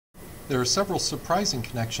There are several surprising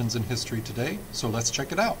connections in history today, so let's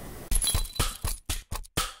check it out.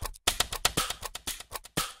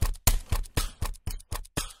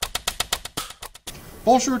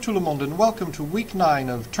 Bonjour tout le monde and welcome to week 9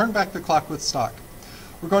 of Turn Back the Clock with Stock.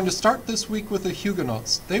 We're going to start this week with the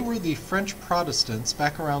Huguenots. They were the French Protestants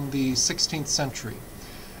back around the 16th century,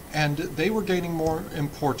 and they were gaining more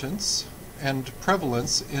importance and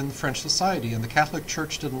prevalence in French society, and the Catholic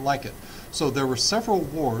Church didn't like it. So there were several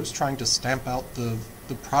wars trying to stamp out the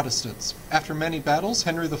Protestants. After many battles,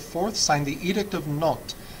 Henry IV signed the Edict of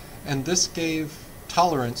Nantes, and this gave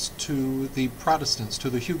tolerance to the Protestants, to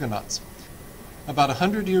the Huguenots. About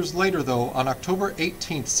 100 years later, though, on October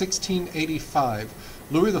 18, 1685,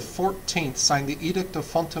 Louis XIV signed the Edict of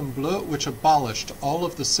Fontainebleau, which abolished all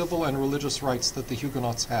of the civil and religious rights that the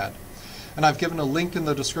Huguenots had. And I've given a link in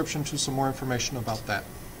the description to some more information about that.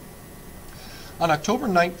 On October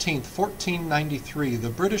 19, 1493, the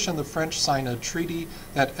British and the French signed a treaty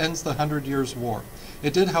that ends the 100 Years' War.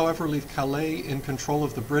 It did, however, leave Calais in control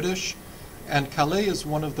of the British, and Calais is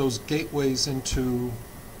one of those gateways into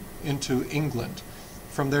England.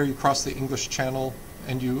 From there you cross the English Channel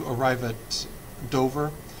and you arrive at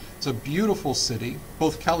Dover. It's a beautiful city.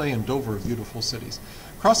 Both Calais and Dover are beautiful cities.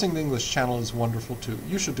 Crossing the English Channel is wonderful too.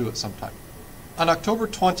 You should do it sometime. On October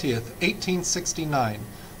 20th, 1869,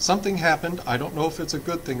 something happened. I don't know if it's a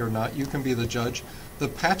good thing or not. You can be the judge. The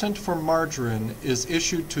patent for margarine is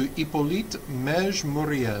issued to Hippolyte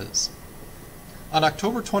Mege-Moriez. On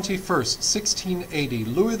October 21st, 1680,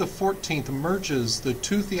 Louis XIV merges the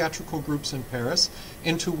two theatrical groups in Paris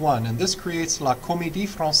into one, and this creates La Comédie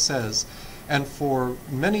Française, and for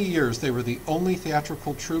many years they were the only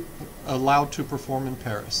theatrical troupe allowed to perform in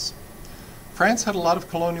Paris. France had a lot of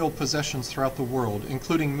colonial possessions throughout the world,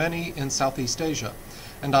 including many in Southeast Asia,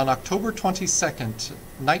 and on October 22nd,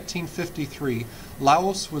 1953,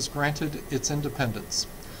 Laos was granted its independence.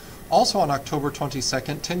 Also on October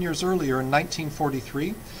 22nd, 10 years earlier in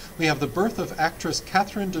 1943, we have the birth of actress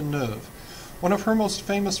Catherine Deneuve. One of her most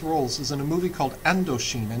famous roles is in a movie called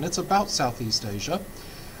Indochine, and it's about Southeast Asia.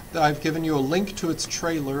 I've given you a link to its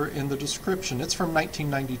trailer in the description. It's from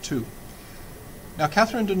 1992. Now,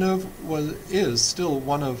 Catherine Deneuve is still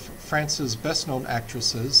one of France's best-known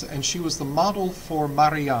actresses, and she was the model for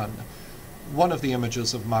Marianne, one of the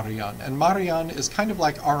images of Marianne. And Marianne is kind of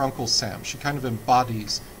like our Uncle Sam. She kind of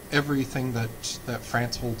embodies everything that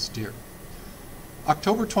France holds dear.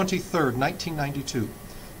 October 23rd, 1992.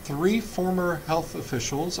 3 former health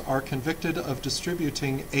officials are convicted of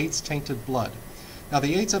distributing AIDS-tainted blood. Now,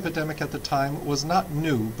 the AIDS epidemic at the time was not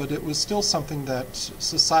new, but it was still something that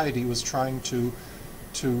society was trying to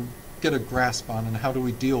get a grasp on, and how do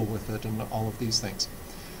we deal with it and all of these things.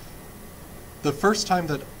 The first time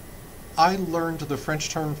that I learned the French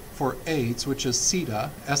term for AIDS, which is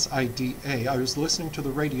SIDA, S-I-D-A. I was listening to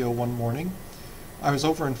the radio one morning. I was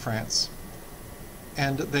over in France,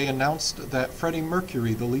 and they announced that Freddie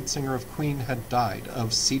Mercury, the lead singer of Queen, had died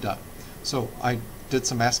of SIDA. So I did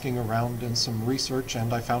some asking around and some research,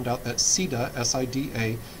 and I found out that SIDA,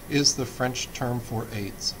 S-I-D-A, is the French term for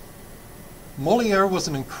AIDS. Molière was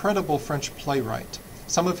an incredible French playwright.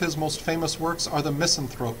 Some of his most famous works are The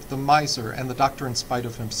Misanthrope, The Miser, and The Doctor in Spite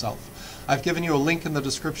of Himself. I've given you a link in the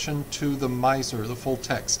description to The Miser, the full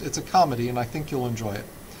text. It's a comedy, and I think you'll enjoy it.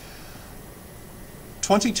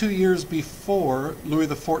 22 years before Louis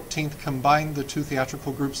XIV combined the two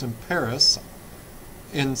theatrical groups in Paris,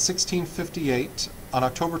 in 1658, on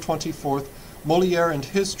October 24th, Molière and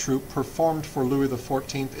his troupe performed for Louis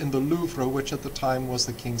XIV in the Louvre, which at the time was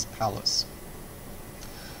the King's Palace.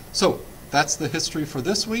 So, that's the history for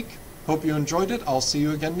this week. Hope you enjoyed it. I'll see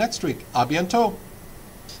you again next week. À bientôt!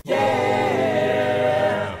 Yeah!